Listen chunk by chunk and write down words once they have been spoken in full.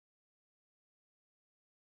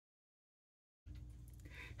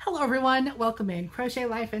Hello everyone, welcome in Crochet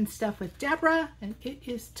Life and Stuff with Deborah, and it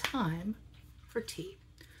is time for tea.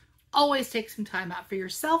 Always take some time out for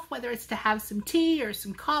yourself, whether it's to have some tea or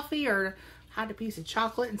some coffee or have a piece of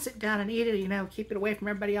chocolate and sit down and eat it, keep it away from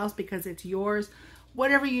everybody else because it's yours.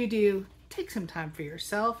 Whatever you do, take some time for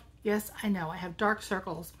yourself. Yes, I know, I have dark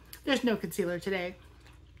circles. There's no concealer today.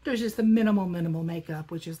 There's just the minimal makeup,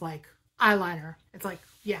 which is like eyeliner. It's like,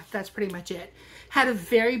 yeah, that's pretty much it. Had a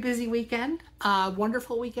very busy weekend,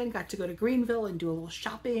 wonderful weekend. Got to go to Greenville and do a little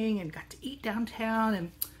shopping and got to eat downtown.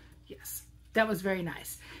 And yes, that was very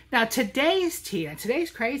nice. Now today's tea, and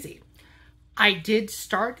today's crazy. I did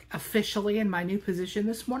start officially in my new position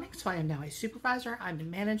this morning. So I am now a supervisor. I'm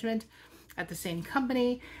in management at the same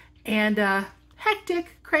company, and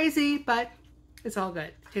hectic, crazy, but it's all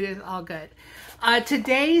good. It is all good.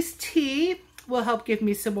 Today's tea will help give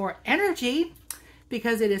me some more energy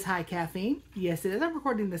because it is high caffeine. Yes, it is. I'm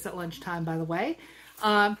recording this at lunchtime, by the way.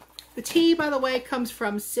 The tea, by the way, comes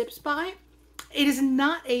from Sips By. It is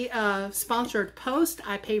not a sponsored post.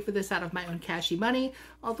 I pay for this out of my own cashy money.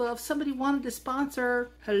 Although if somebody wanted to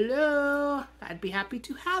sponsor, hello, I'd be happy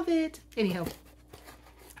to have it. Anyhow,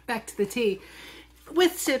 back to the tea.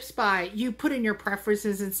 With Sips By, you put in your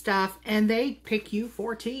preferences and stuff, and they pick you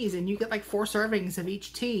 4 teas, and you get like 4 servings of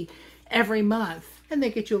each tea every month. And they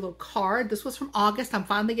get you a little card. This was from August. I'm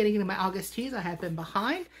finally getting into my August teas. I have been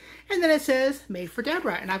behind. And then it says, made for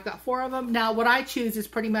Deborah. And I've got 4 of them. Now, what I choose is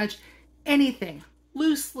pretty much anything.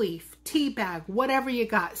 Loose leaf, tea bag, whatever you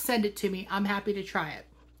got, send it to me. I'm happy to try it.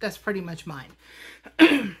 That's pretty much mine.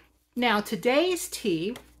 Now, today's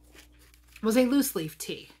tea was a loose leaf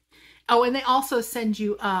tea. Oh, and they also send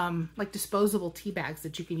you like disposable tea bags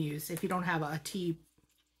that you can use if you don't have a tea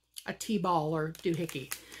ball or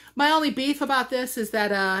doohickey. My only beef about this is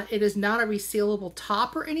that it is not a resealable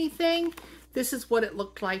top or anything. This is what it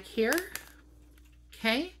looked like here.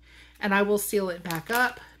 Okay. And I will seal it back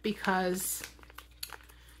up because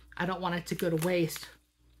I don't want it to go to waste.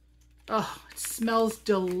 Oh, it smells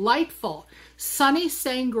delightful. Sunny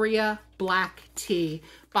Sangria Black Tea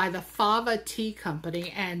by the Fava Tea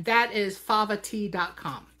Company, and that is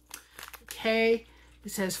favatea.com. Okay.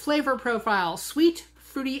 It says flavor profile, sweet,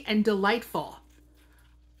 fruity, and delightful.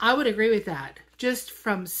 I would agree with that just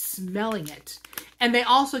from smelling it. And they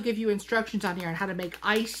also give you instructions on here on how to make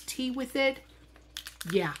iced tea with it.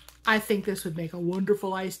 Yeah, I think this would make a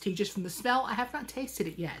wonderful iced tea just from the smell. I have not tasted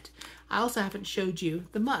it yet. I also haven't showed you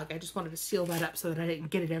the mug. I just wanted to seal that up so that I didn't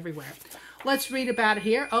get it everywhere. Let's read about it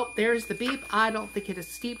here. Oh, there's the beep. I don't think it is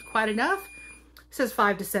steeped quite enough. It says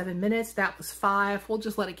 5 to 7 minutes. That was 5. We'll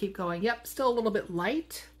just let it keep going. Yep, still a little bit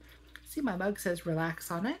light. See, my mug says relax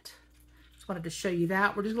on it. Just wanted to show you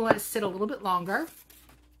that. We're just gonna let it sit a little bit longer.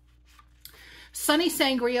 Sunny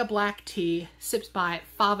Sangria Black Tea, Sips By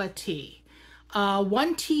Fava Tea.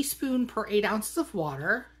 1 teaspoon per 8 ounces of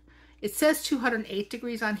water. It says 208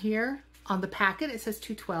 degrees on here. On the packet, it says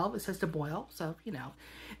 212. It says to boil, so,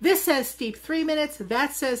 This says steep 3 minutes.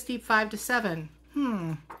 That says steep 5 to 7.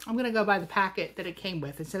 I'm going to go by the packet that it came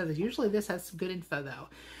with instead of this. Usually this has some good info, though.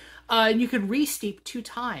 And you can re-steep 2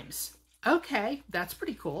 times. Okay, that's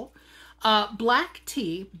pretty cool. Black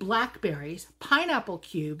tea, blackberries, pineapple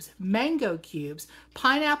cubes, mango cubes,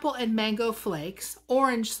 pineapple and mango flakes,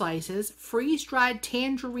 orange slices, freeze-dried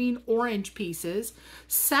tangerine orange pieces,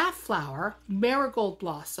 safflower, marigold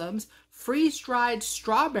blossoms, freeze-dried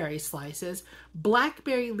strawberry slices,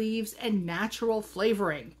 blackberry leaves, and natural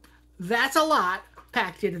flavoring. That's a lot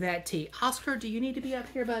packed into that tea. Oscar, do you need to be up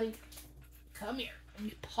here, buddy? Come here.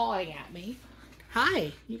 He's pawing at me.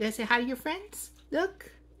 Hi. You guys say hi to your friends?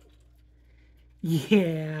 Look.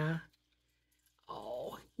 Yeah.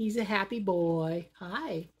 Oh, he's a happy boy.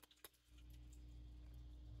 Hi.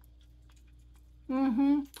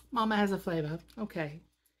 Mama has a flavor. Okay.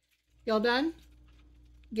 Y'all done?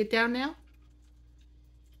 Get down now?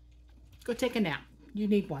 Go take a nap. You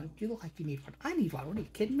need one. You look like you need one. I need one. What, are you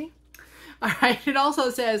kidding me? All right. It also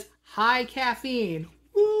says high caffeine.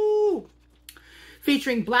 Woo!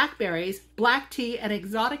 Featuring blackberries, black tea, and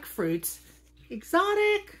exotic fruits.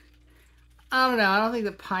 Exotic? I don't know. I don't think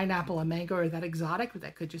the pineapple and mango are that exotic, but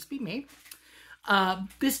that could just be me.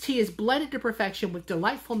 This tea is blended to perfection with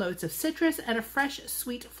delightful notes of citrus and a fresh,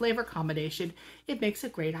 sweet flavor combination. It makes a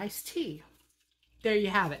great iced tea. There you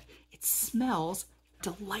have it. It smells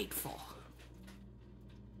delightful.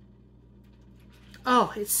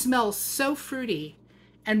 Oh, it smells so fruity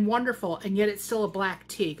and wonderful, and yet it's still a black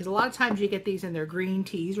tea. Because a lot of times you get these in their green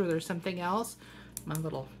teas or there's something else. My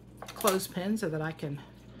little clothespin so that I can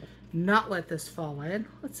not let this fall in.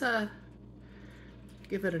 Let's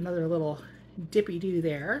give it another little dippy-do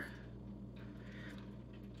there.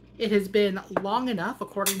 It has been long enough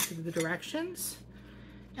according to the directions.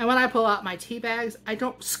 And when I pull out my tea bags, I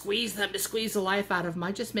don't squeeze them to squeeze the life out of them.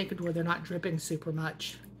 I just make it where they're not dripping super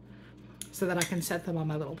much so that I can set them on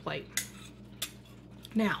my little plate.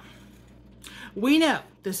 Now, we know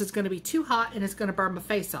this is going to be too hot and it's going to burn my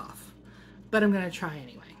face off, but I'm going to try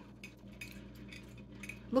anyway.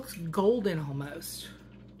 Looks golden almost.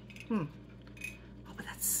 Oh, but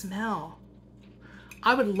that smell.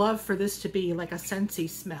 I would love for this to be like a Scentsy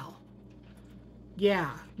smell.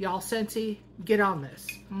 Yeah, y'all Scentsy, get on this.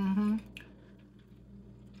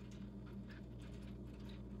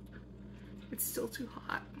 It's still too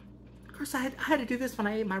hot. Of course, I had to do this when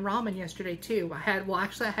I ate my ramen yesterday too. Well,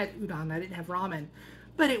 actually I had udon. I didn't have ramen,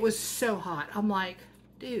 but it was so hot. I'm like,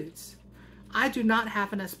 dudes, I do not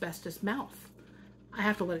have an asbestos mouth. I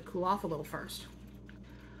have to let it cool off a little first.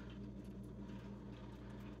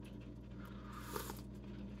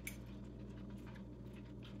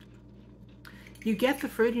 You get the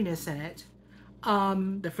fruitiness in it.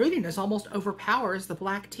 The fruitiness almost overpowers the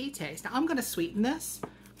black tea taste. Now I'm going to sweeten this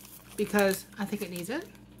because I think it needs it.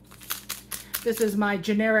 This is my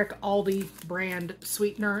generic Aldi brand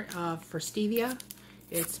sweetener for stevia.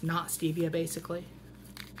 It's not stevia basically.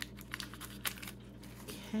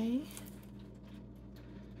 Okay.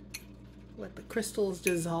 Let the crystals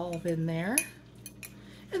dissolve in there.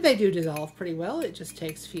 And they do dissolve pretty well. It just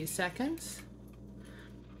takes a few seconds.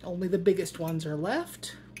 Only the biggest ones are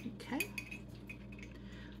left. Okay.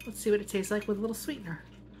 Let's see what it tastes like with a little sweetener.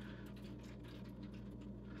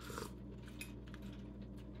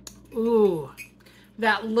 Ooh,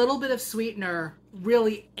 that little bit of sweetener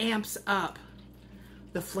really amps up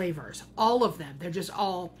the flavors. All of them. They're just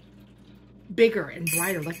all bigger and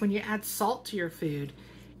brighter. Like when you add salt to your food,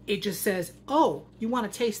 it just says, oh, you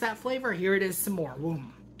want to taste that flavor? Here it is some more.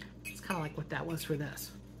 Boom. It's kind of like what that was for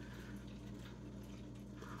this.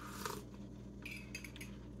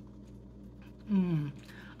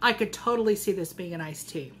 I could totally see this being an iced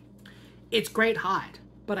tea. It's great hot,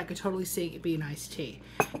 but I could totally see it being iced tea.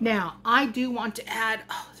 Now, I do want to add,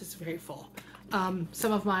 oh, this is very full,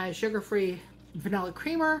 some of my sugar-free vanilla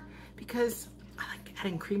creamer because I like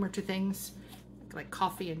adding creamer to things, like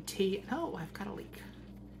coffee and tea. Oh, I've got a leak.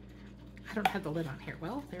 I don't have the lid on here.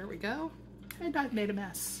 Well, there we go. And I've made a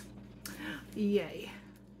mess. Yay.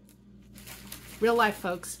 Real life,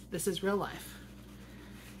 folks. This is real life.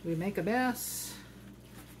 We make a mess.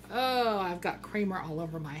 Oh, I've got creamer all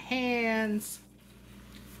over my hands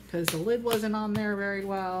because the lid wasn't on there very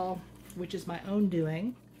well, which is my own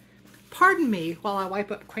doing. Pardon me while I wipe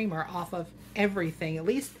up creamer off of everything. At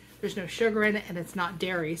least there's no sugar in it and it's not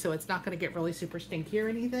dairy, so it's not going to get really super stinky or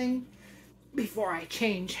anything before I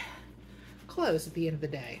change clothes at the end of the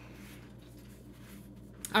day.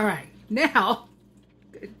 All right, now,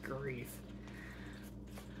 good grief.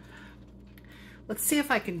 Let's see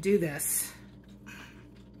if I can do this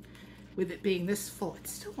with it being this full. It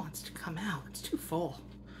still wants to come out. It's too full.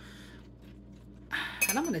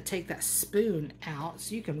 And I'm going to take that spoon out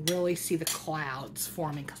so you can really see the clouds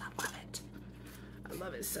forming because I love it. I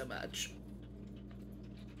love it so much.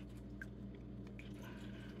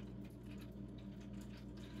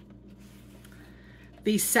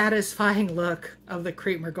 The satisfying look of the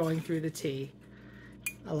creamer going through the tea.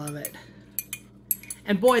 I love it.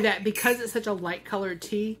 And boy, that because it's such a light colored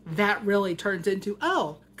tea, that really turns into,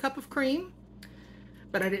 oh, cup of cream.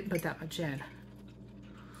 But I didn't put that much in.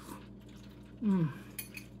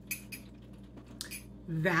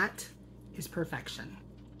 That is perfection.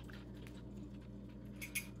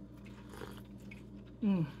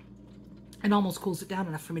 And almost cools it down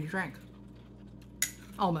enough for me to drink.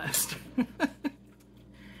 Almost.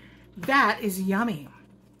 That is yummy.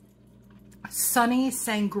 Sunny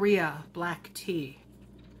Sangria black tea.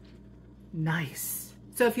 Nice.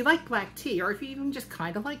 So if you like black tea, or if you even just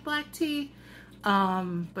kind of like black tea,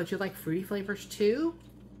 but you like fruity flavors too,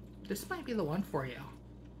 this might be the one for you.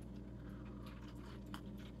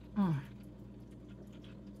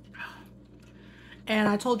 And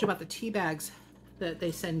I told you about the tea bags that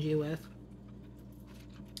they send you with.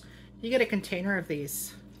 You get a container of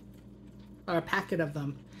these, or a packet of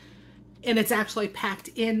them, and it's actually packed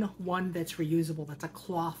in one that's reusable. That's a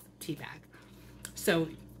cloth tea bag. So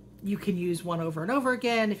you can use one over and over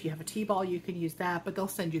again. If you have a tea ball, you can use that, but they'll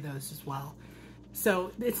send you those as well.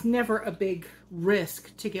 So it's never a big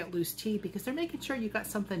risk to get loose tea because they're making sure you got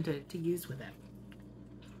something to use with it.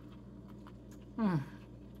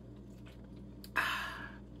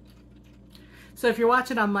 So if you're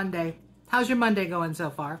watching on Monday, how's your Monday going so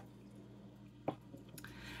far?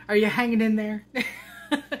 Are you hanging in there?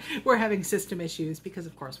 We're having system issues because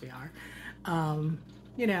of course we are.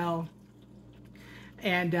 You know,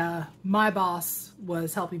 And my boss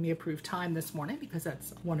was helping me approve time this morning because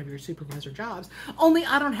that's one of your supervisor jobs. Only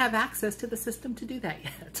I don't have access to the system to do that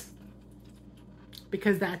yet.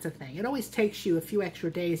 Because that's a thing. It always takes you a few extra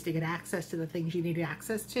days to get access to the things you need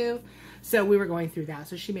access to. So we were going through that.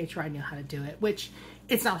 So she made sure I knew how to do it, which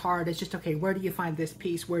it's not hard. It's just, okay, where do you find this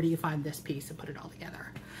piece? Where do you find this piece? And put it all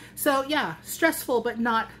together. So yeah, stressful, but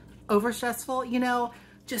not over stressful. You know,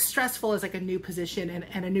 just stressful as like a new position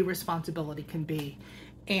and a new responsibility can be.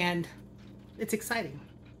 And it's exciting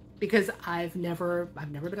because I've never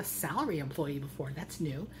been a salary employee before. That's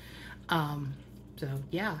new. So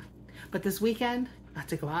yeah, but this weekend, got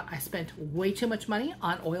to go out. I spent way too much money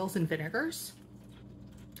on oils and vinegars.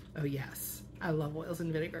 Oh yes, I love oils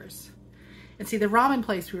and vinegars. And see, the ramen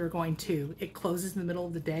place we were going to, it closes in the middle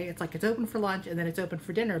of the day. It's like it's open for lunch and then it's open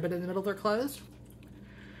for dinner, but in the middle they're closed.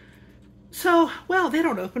 So, well, they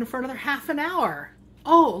don't open for another half an hour.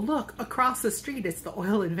 Oh, look, across the street, it's the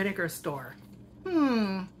oil and vinegar store.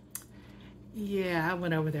 Yeah, I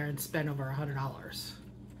went over there and spent over $100.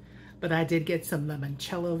 But I did get some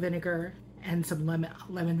limoncello vinegar and some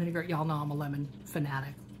lemon vinegar. Y'all know I'm a lemon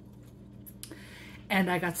fanatic. And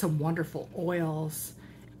I got some wonderful oils.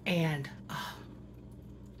 And,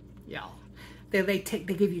 y'all, they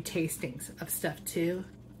give you tastings of stuff too.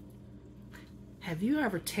 Have you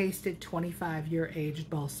ever tasted 25-year aged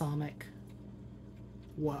balsamic?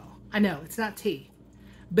 Whoa. I know, it's not tea,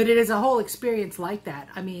 but it is a whole experience like that.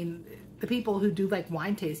 I mean, the people who do like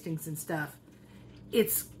wine tastings and stuff,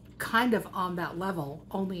 it's kind of on that level,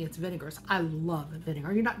 only it's vinegars. I love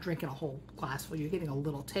vinegar. You're not drinking a whole glassful, you're getting a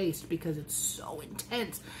little taste because it's so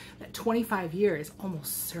intense. That 25 years is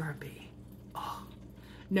almost syrupy. Oh,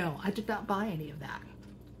 no, I did not buy any of that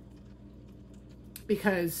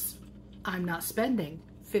because I'm not spending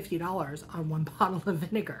 $50 on one bottle of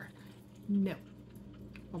vinegar. No.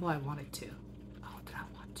 Although I wanted to. Oh, did I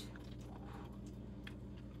want to?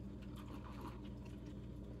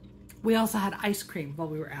 We also had ice cream while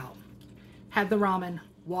we were out. Had the ramen,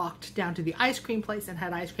 walked down to the ice cream place and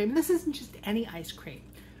had ice cream. And this isn't just any ice cream.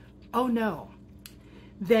 Oh no.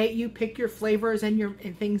 You pick your flavors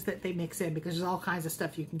and things that they mix in because there's all kinds of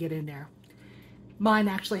stuff you can get in there. Mine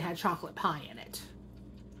actually had chocolate pie in it.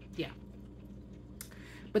 Yeah.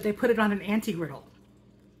 But they put it on an anti-griddle.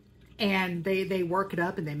 And they work it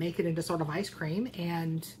up and they make it into sort of ice cream,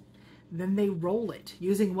 and then they roll it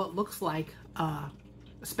using what looks like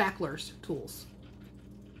spackler's tools.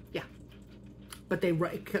 Yeah. But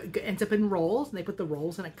it ends up in rolls, and they put the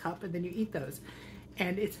rolls in a cup, and then you eat those.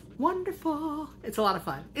 And it's wonderful. It's a lot of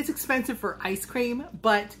fun. It's expensive for ice cream,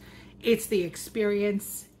 but it's the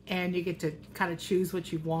experience, and you get to kind of choose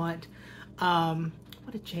what you want.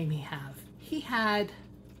 What did Jamie have? He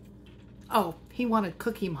wanted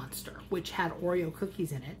Cookie Monster, which had Oreo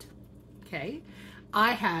cookies in it. Okay.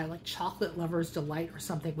 I had like Chocolate Lover's Delight or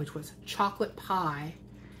something, which was chocolate pie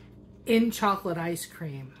in chocolate ice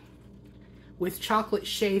cream with chocolate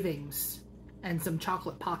shavings and some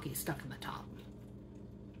chocolate Pocky stuck in the top.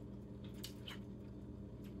 Yeah.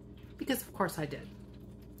 Because of course I did.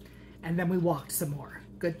 And then we walked some more.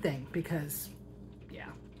 Good thing, because yeah,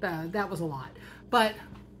 that was a lot. But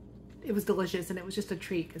it was delicious, and it was just a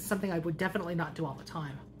treat. It's something I would definitely not do all the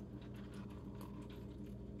time.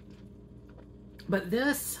 But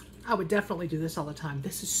this, I would definitely do this all the time.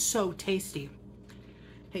 This is so tasty.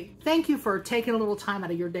 Hey, thank you for taking a little time out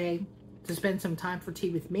of your day to spend some time for tea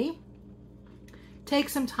with me. Take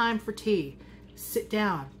some time for tea. Sit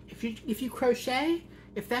down. If you crochet,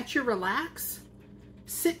 if that's your relax,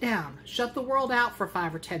 sit down. Shut the world out for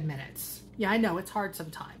 5 or 10 minutes. Yeah, I know it's hard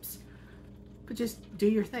sometimes, but just do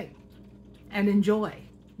your thing. And enjoy.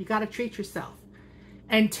 You got to treat yourself.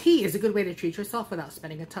 And tea is a good way to treat yourself without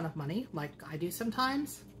spending a ton of money, like I do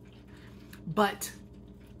sometimes. But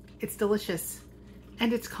it's delicious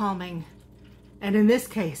and it's calming. And in this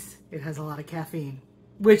case, it has a lot of caffeine,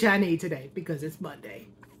 which I need today because it's Monday.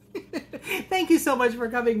 Thank you so much for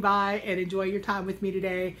coming by and enjoying your time with me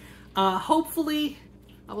today. Hopefully,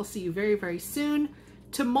 I will see you very, very soon.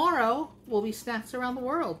 Tomorrow will be Snacks Around the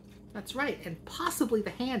World. That's right. And possibly the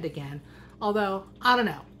hand again. Although, I don't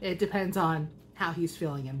know. It depends on how he's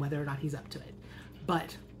feeling and whether or not he's up to it.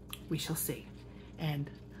 But we shall see. And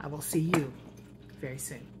I will see you very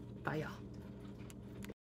soon. Bye, y'all.